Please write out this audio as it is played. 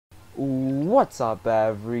What's up,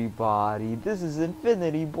 everybody? This is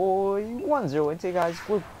Infinity Boy 108. Hey guys,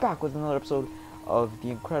 we're back with another episode of the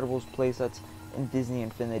Incredibles Playsets in Disney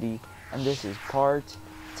Infinity, and this is part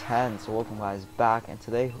 10. So welcome guys back, and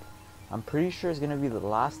today I'm pretty sure it's gonna be the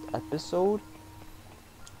last episode.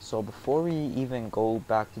 So before we even go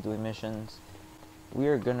back to doing missions, we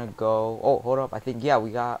are gonna go. Oh, hold up! I think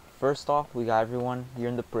first off we got everyone here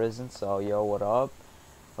in the prison. So yo, what up?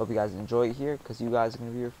 Hope you guys enjoy it here, because you guys are going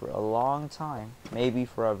to be here for a long time. Maybe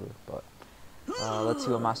forever, but let's see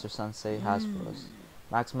what Master Sensei has for us.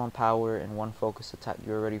 Maximum power and one focus attack.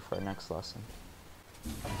 You're ready for our next lesson.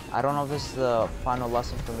 I don't know if this is the final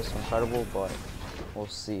lesson from this Incredible, but we'll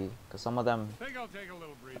see. Because some of them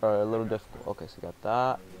are a little difficult. Okay, so you got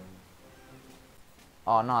that.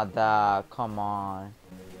 Oh, not that. Come on.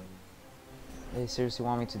 They seriously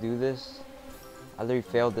want me to do this? I literally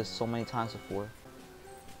failed this so many times before.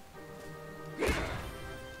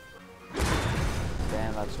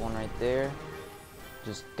 Bam, that's one right there.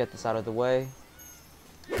 Just get this out of the way.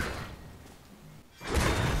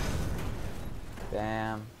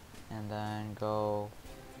 Bam, and then go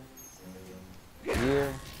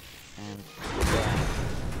here and bam.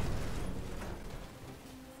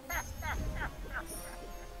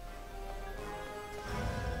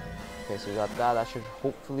 Okay, so we got that. That should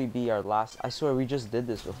hopefully be our last. I swear we just did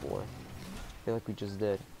this before. I feel like we just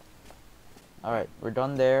did. Alright, we're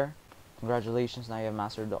done there. Congratulations, now you have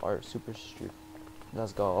mastered the art super street.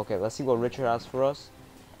 Let's go. Okay, let's see what Richard has for us,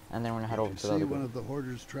 and then we're gonna head over to the other one of the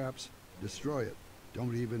hoarders' traps, destroy it.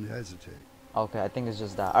 Don't even hesitate. Okay, I think it's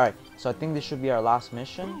just that. Alright, so I think this should be our last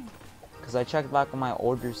mission, because I checked back on my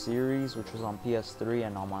older series, which was on PS3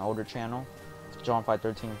 and on my older channel, John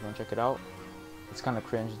 513, if you want to check it out. It's kind of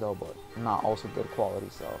cringe though, but not also good quality,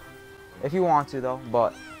 so if you want to though.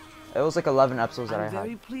 But it was like 11 episodes that I had. I'm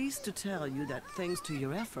very pleased to tell you that thanks to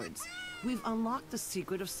your efforts, we've unlocked the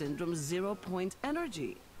secret of Syndrome's 0-point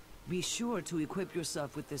energy. Be sure to equip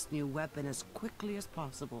yourself with this new weapon as quickly as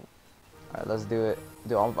possible. Alright, let's do it.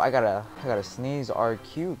 Dude, I gotta sneeze.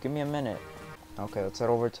 RQ, give me a minute. Okay, let's head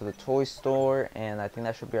over to the toy store, and I think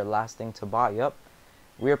that should be our last thing to buy. Yep,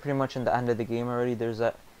 we are pretty much in the end of the game already. There's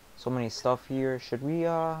so many stuff here. Should we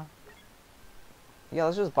yeah,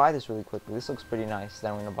 let's just buy this really quickly. This looks pretty nice.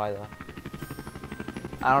 Then we're gonna buy that.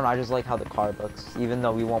 I don't know, I just like how the car looks. Even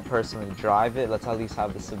though we won't personally drive it, let's at least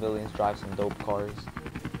have the civilians drive some dope cars.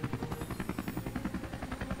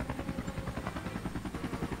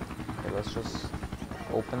 Okay, let's just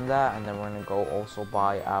open that, and then we're gonna go also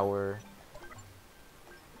buy our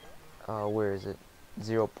where is it?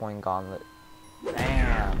 0-point gauntlet.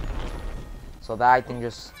 Bam! So that I think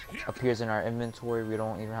just appears in our inventory. We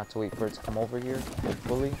don't even have to wait for it to come over here,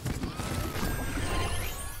 hopefully.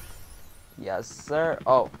 Yes, sir.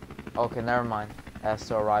 Oh, okay, never mind. It has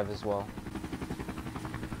to arrive as well.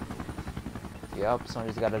 Yep, someone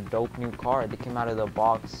just got a dope new car. They came out of the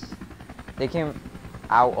box. They came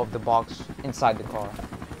out of the box inside the car.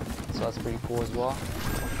 So that's pretty cool as well.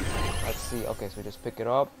 Let's see. Okay, so just pick it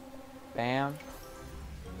up. Bam.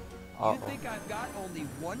 You think I've got only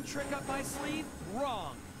one trick up my sleeve?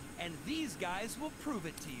 Wrong. And these guys will prove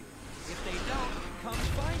it to you. If they don't, come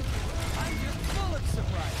find me. I'm just full of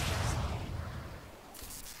surprises.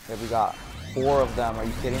 Okay, we got 4 of them. Are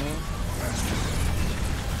you kidding me?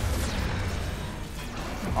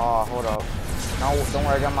 Oh, hold up. No, don't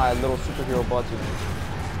worry. I got my little superhero button.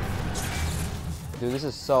 Dude, this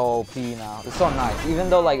is so OP now. It's so nice. Even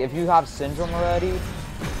though, like, if you have Syndrome already,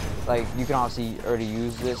 like, you can obviously already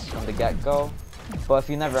use this from the get-go, but if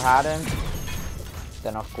you never had him,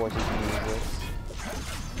 then of course you can use this.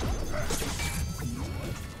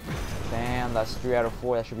 Damn, that's 3 out of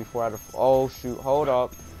 4. That should be 4 out of 4. Oh shoot, hold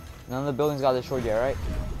up. None of the buildings got destroyed yet, right?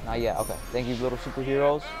 Not yet. Okay, thank you, little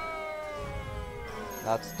superheroes.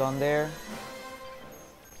 That's done there.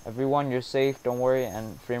 Everyone, you're safe, don't worry,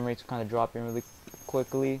 and frame rates kind of dropping really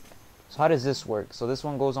quickly. So how does this work? So this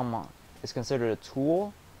one goes on it's considered a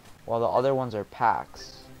tool, while the other ones are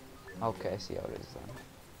packs. Okay, I see how it is then.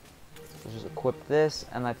 Let's just equip this,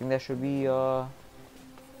 and I think that should be, oh,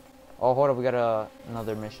 hold up, we got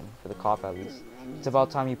another mission for the cop at least. It's about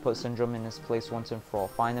time you put Syndrome in his place once and for all.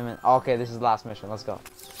 Find him in, okay, this is the last mission, let's go.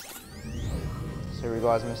 So here we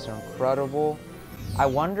go as Mr. Incredible. I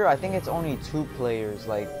wonder, I think it's only 2 players,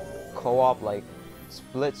 like, co-op, like,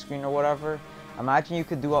 split screen or whatever. Imagine you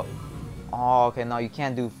could do a, oh, okay, no, you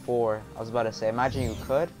can't do 4. I was about to say, imagine you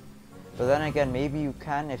could. But then again, maybe you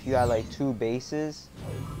can if you had like 2 bases,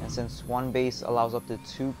 and since one base allows up to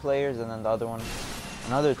 2 players, and then the other one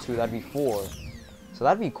another 2, that'd be 4. So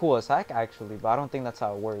that'd be cool as heck actually, but I don't think that's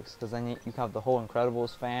how it works, because then you have the whole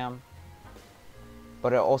Incredibles fam.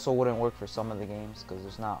 But it also wouldn't work for some of the games because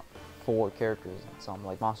there's not 4 characters in some.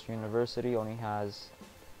 Like Monster University only has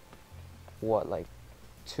what, like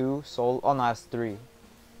 2 oh no, that's 3.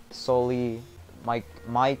 Sully, Mike,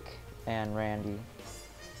 and Randy.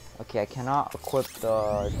 Okay, I cannot equip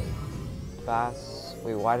the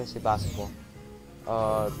wait, why did I say basketball?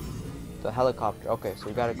 The helicopter. Okay, so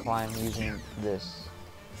we gotta climb using this.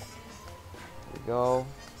 Here we go.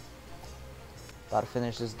 Gotta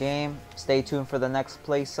finish this game. Stay tuned for the next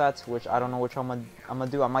playset, which I don't know which one I'm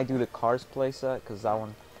gonna do. I might do the Cars playset, because that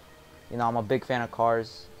one, you know, I'm a big fan of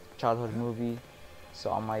Cars, childhood movie,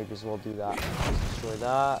 so I might as well do that. Let's destroy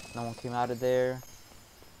that. No one came out of there.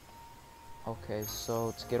 Okay, so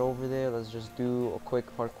let's get over there. Let's just do a quick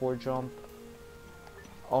parkour jump.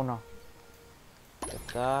 Oh no. Get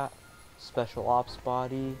that. Special ops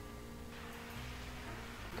body.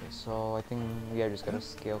 Okay, so I think we are just gonna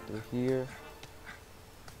scale through here.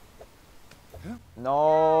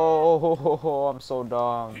 No, I'm so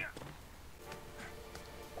dumb.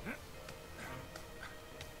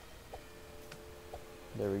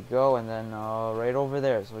 There we go, and then right over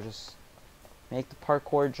there. So just make the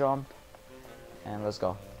parkour jump, and let's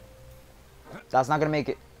go. That's not gonna make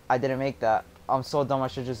it. I didn't make that. I'm so dumb. I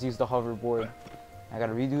should just use the hoverboard. I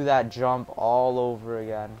gotta redo that jump all over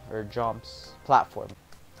again, or jumps platform.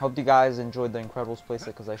 Hope you guys enjoyed the Incredibles playset,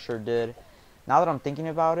 because I sure did. Now that I'm thinking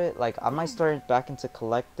about it, like I might start get back into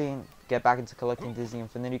collecting Disney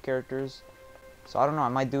Infinity characters. So I don't know, I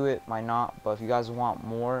might do it, might not. But if you guys want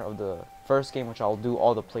more of the first game, which I'll do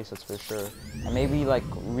all the playsets for sure, and maybe like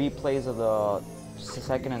replays of the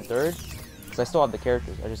second and third, because I still have the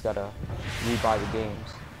characters. I just gotta rebuy the games.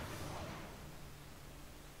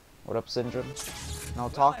 What up, Syndrome? No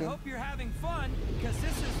talking? Well, I hope you're having fun, because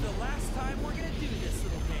this is the last time we're gonna do this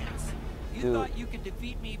little dance. You thought you could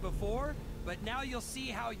defeat me before, but now you'll see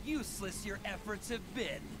how useless your efforts have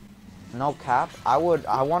been. No cap. I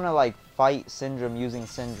wanna like fight Syndrome using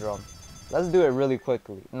Syndrome. Let's do it really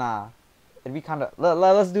quickly. Nah. It'd be kinda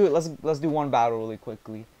let's do it. Let's do one battle really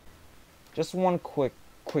quickly. Just one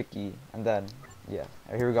quickie, and then yeah.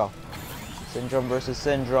 Here we go. Syndrome versus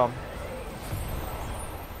Syndrome.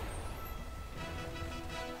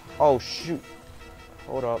 Oh shoot.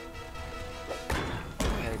 Hold up.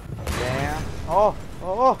 Okay, damn.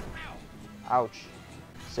 Oh. Ouch.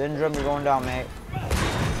 Syndrome, you're going down, mate.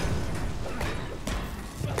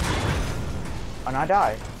 And I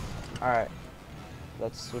died. Alright.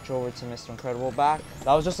 Let's switch over to Mr. Incredible back.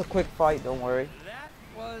 That was just a quick fight, don't worry. That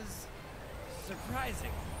was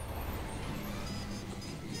surprising.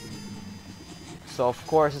 So of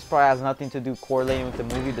course this probably has nothing to do correlating with the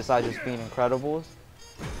movie besides just being Incredibles.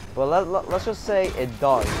 But let's just say it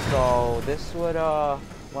does. So this would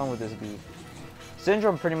when would this be?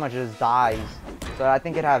 Syndrome pretty much just dies. So I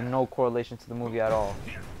think it have no correlation to the movie at all,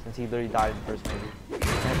 since he literally died in the first movie.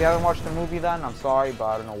 And if you haven't watched the movie then, I'm sorry, but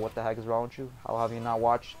I don't know what the heck is wrong with you. How have you not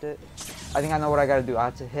watched it? I think I know what I gotta do. I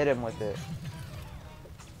have to hit him with it.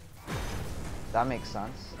 That makes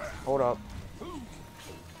sense. Hold up.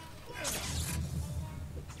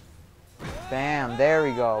 Bam, there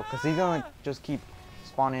we go. Because he's gonna just keep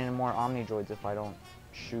spawning in more Omnidroids if I don't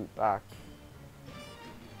shoot back.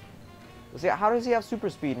 See, how does he have super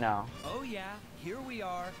speed now? Oh yeah, here we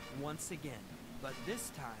are once again. But this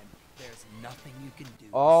time, there's nothing you can do.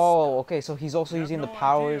 Oh, okay, so he's also using the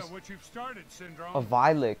powers of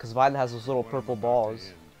Violet, because Violet has those little purple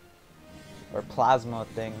balls. Or plasma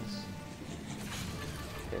things.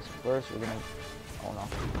 Okay, so first we're gonna... Oh no.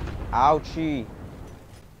 Ouchie!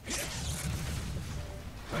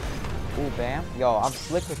 Ooh, bam. Yo, I'm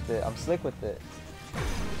slick with it.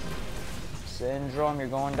 Syndrome, you're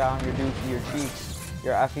going down, your dookie, your cheeks.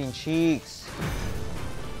 Your effing cheeks.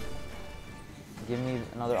 Give me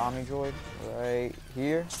another Omnidroid right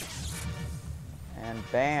here. And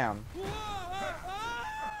bam.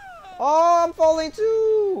 Oh, I'm falling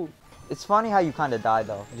too! It's funny how you kind of die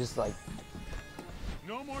though. Just like...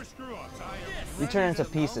 No more screw-ups. You turn into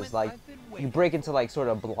pieces, like... You break into like sort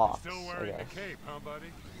of blocks, Still I wearing guess. the cape, huh,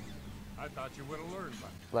 buddy? I thought you would have learned by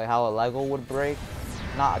now. Like how a Lego would break.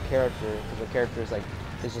 Not a character, because a character is like...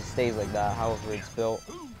 It just stays like that, however it's built.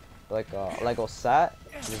 Like a Lego set,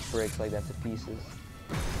 it just breaks like that to pieces.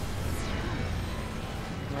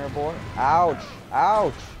 Come here, boy. Ouch!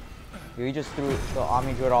 Ouch! Yo, he just threw the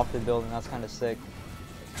Omnidroid off the building. That's kind of sick.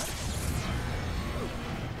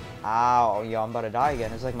 Ow! Yo, I'm about to die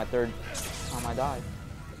again. It's like my third time I died.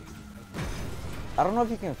 I don't know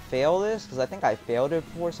if you can fail this, because I think I failed it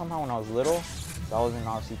before somehow when I was little. So I wasn't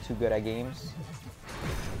obviously too good at games.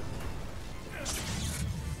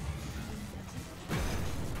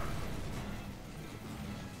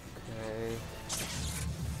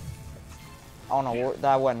 Oh no,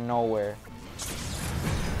 that went nowhere.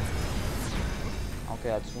 Okay,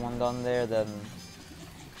 that's one done there. Then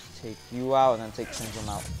take you out and then take Syndrome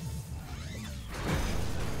out.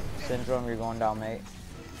 Syndrome, you're going down, mate.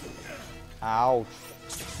 Ouch.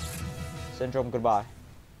 Syndrome, goodbye.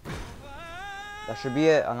 That should be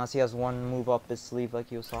it, unless he has one move up his sleeve like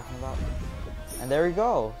he was talking about. And there we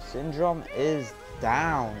go. Syndrome is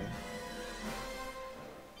down.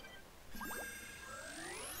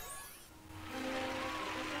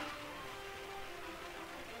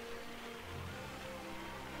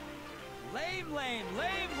 Lame, lame,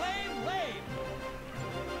 lame, lame, lame.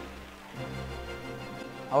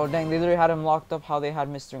 Oh dang, they literally had him locked up how they had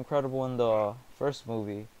Mr. Incredible in the first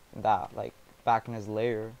movie. That, like, back in his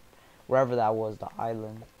lair. Wherever that was, the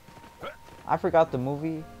island. I forgot the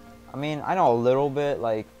movie. I mean, I know a little bit,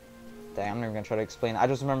 like, dang, I'm not even gonna try to explain. I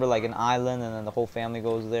just remember, like, an island and then the whole family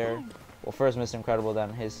goes there. Well, first Mr. Incredible,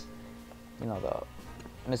 then his, you know,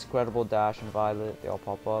 the Mr. Incredible, Dash, and Violet, they all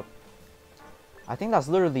pop up. I think that's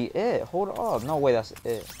literally it. Hold up. No way, that's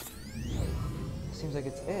it. Seems like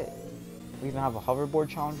it's it. We even have a hoverboard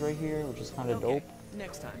challenge right here, which is kind of dope.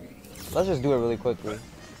 Next time. Let's just do it really quickly.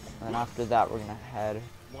 And then after that, we're gonna head.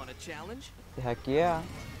 Want a challenge? Heck yeah.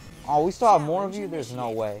 Oh, we still have more of you? There's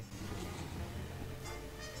no way.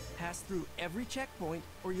 Pass through every checkpoint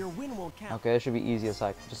or your win won't count. Okay, it should be easy as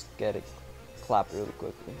I can just get it clapped really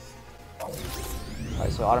quickly.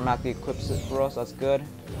 Alright, so it automatically equips it for us. That's good.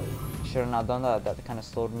 Should have not done that. That kind of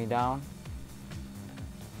slowed me down.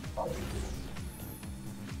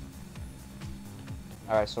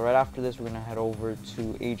 Alright, so right after this, we're gonna head over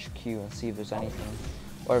to HQ and see if there's anything.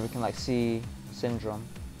 Or if we can, like, see Syndrome.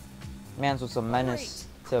 Man's with some menace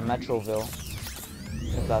to Metroville.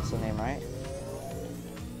 If that's the name, right?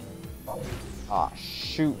 Ah,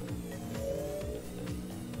 shoot.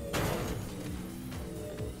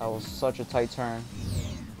 That was such a tight turn.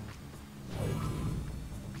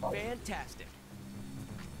 Fantastic.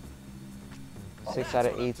 6 out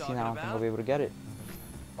of 18, I don't think I'll be able to get it.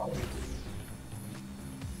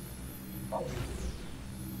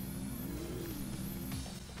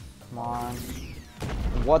 Come on.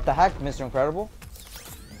 What the heck, Mr. Incredible?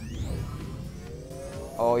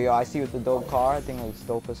 Oh, yeah, I see with the dope car. I think it looks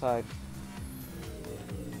dope as heck.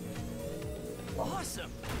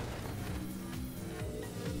 Awesome.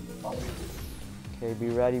 Okay, be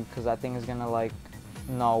ready because that thing is gonna, like,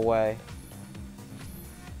 no way.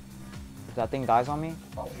 If that thing dies on me?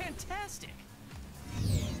 Fantastic.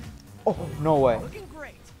 Oh, no way. Looking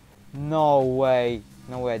great. No way.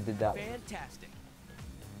 No way I did that. Fantastic.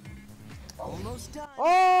 Almost done.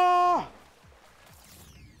 Oh!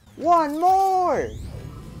 One more!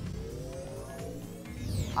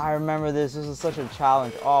 I remember this. This is such a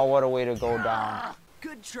challenge. Oh, what a way to go down.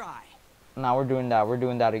 Good try. Now we're doing that. We're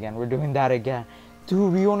doing that again. We're doing that again.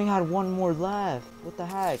 Dude, we only had one more left. What the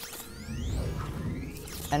heck?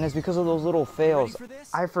 And it's because of those little fails.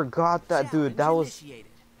 I forgot that, dude. That was...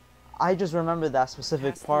 I just remember that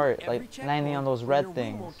specific part. Like, landing on those red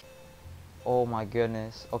things. Oh my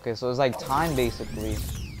goodness. Okay, so it's like time, basically.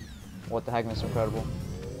 What the heck, Mr. Incredible?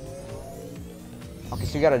 Okay,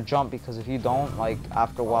 so you gotta jump because if you don't, like,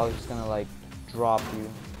 after a while, it's just gonna, like, drop you.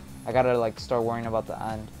 I gotta, like, start worrying about the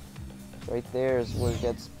end. Right there is where it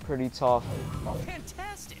gets pretty tough.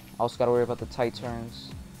 Fantastic. I also gotta worry about the tight turns.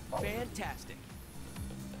 Fantastic.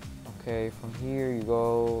 Okay, from here you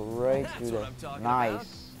go right That's through what there. I'm talking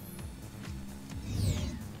Nice.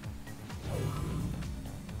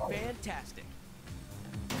 Fantastic.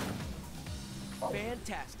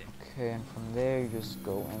 Fantastic. Okay, and from there you just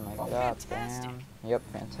go in like that. Fantastic. Bam. Yep,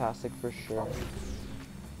 fantastic for sure.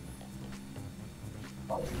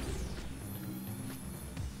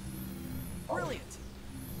 Brilliant.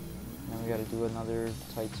 Then we gotta do another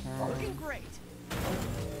tight Looking turn. great.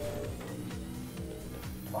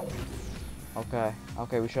 Okay,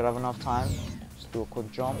 okay, we should have enough time. Just do a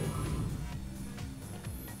quick jump.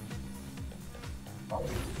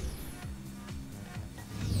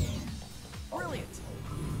 Brilliant.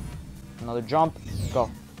 Another jump. Go.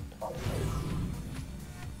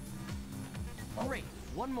 Great.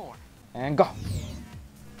 One more. And go.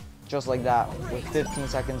 Just like that, with 15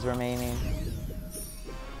 seconds remaining.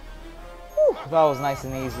 Whew, that was nice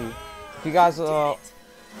and easy. If you guys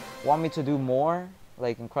want me to do more,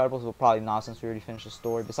 like Incredibles, will probably not since we already finished the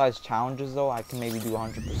story. Besides challenges though, I can maybe do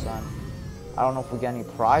 100%. I don't know if we get any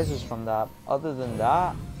prizes from that. Other than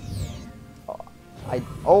that,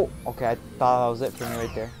 okay, I thought that was it for me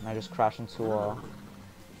right there. And I just crashed into,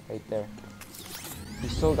 right there. We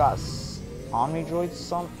still got Omni Droids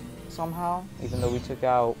somehow, even though we took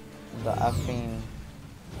out the effing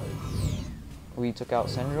we took out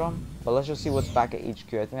Syndrome. But let's just see what's back at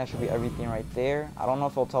HQ. I think that should be everything right there. I don't know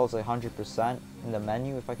if it'll tell us 100% in the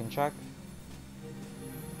menu, if I can check.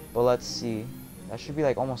 But let's see. That should be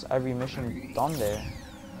like almost every mission done there.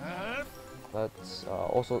 Let's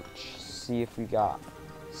also see if we got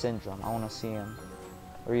Syndrome. I want to see him.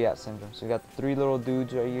 Where you at, Syndrome? So we got 3 little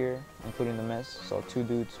dudes right here, including the miss. So 2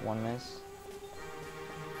 dudes, 1 miss.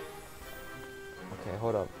 Okay,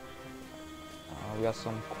 hold up. We got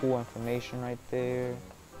some cool information right there.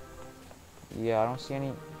 Yeah, I don't see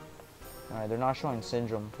any. Alright, they're not showing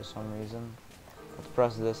Syndrome for some reason. Let's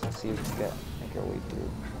press this and see if we can make our way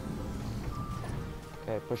through.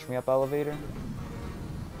 Okay, push me up elevator.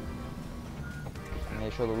 And they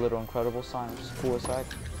show the little Incredible sign, which is cool as heck.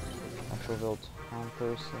 Metroville town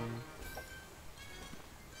person.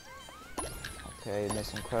 Okay,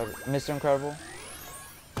 Mr. Incredible.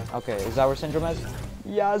 Okay, is that where Syndrome is?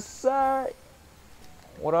 Yes, sir!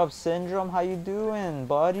 What up, Syndrome? How you doing,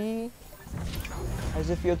 buddy? How does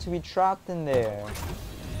it feel to be trapped in there?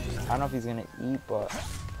 I don't know if he's gonna eat, but...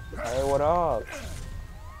 Hey, what up?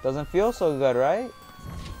 Doesn't feel so good, right?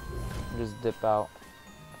 Just dip out.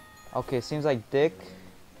 Okay, seems like Dick...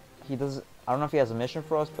 He doesn't... I don't know if he has a mission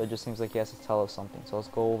for us, but it just seems like he has to tell us something. So let's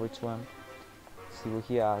go over to him. See what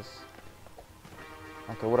he has.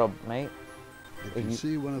 Okay, what up, mate? If you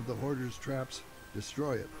see one of the Hoarder's traps,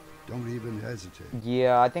 destroy it. Don't even hesitate.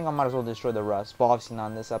 Yeah, I think I might as well destroy the rest, but obviously not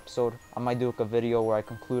in this episode. I might do like a video where I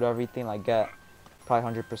conclude everything, like get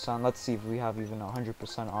probably 100%. Let's see if we have even a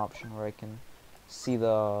 100% option where I can see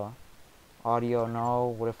the audio.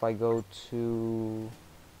 No, what if I go to...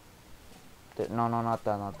 No, not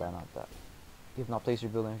that. If not, place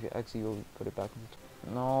your building. If you exit, you'll put it back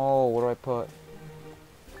in. No, what do I put?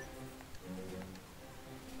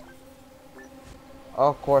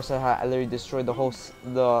 Of course, I literally destroyed the whole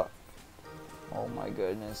oh my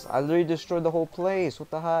goodness! I literally destroyed the whole place. What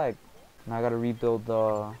the heck? Now I gotta rebuild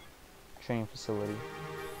the training facility.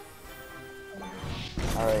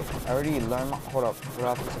 All right, I already learned. Hold up.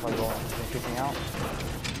 What happens if I go in? Is it kick me out?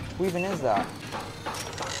 Who even is that?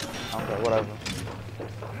 Okay, whatever.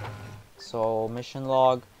 So mission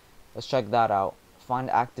log. Let's check that out. Find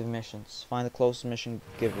active missions. Find the closest mission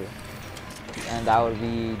giver. And that would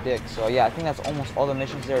be Dick. So yeah, I think that's almost all the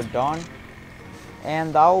missions there are done.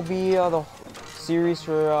 And that will be the series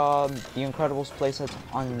for the Incredibles Playset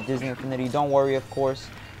on Disney Infinity. Don't worry, of course.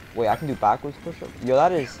 Wait, I can do backwards push-ups? Yo,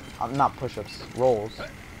 that is... not push-ups, rolls.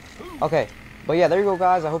 Okay, but yeah, there you go,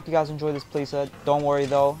 guys. I hope you guys enjoyed this playset. Don't worry,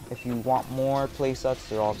 though. If you want more playsets,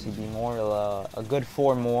 there'll obviously be more. A good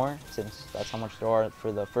 4 more, since that's how much there are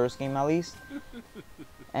for the first game, at least.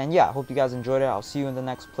 And yeah, I hope you guys enjoyed it. I'll see you in the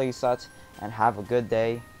next playset. And have a good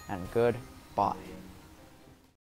day, and goodbye.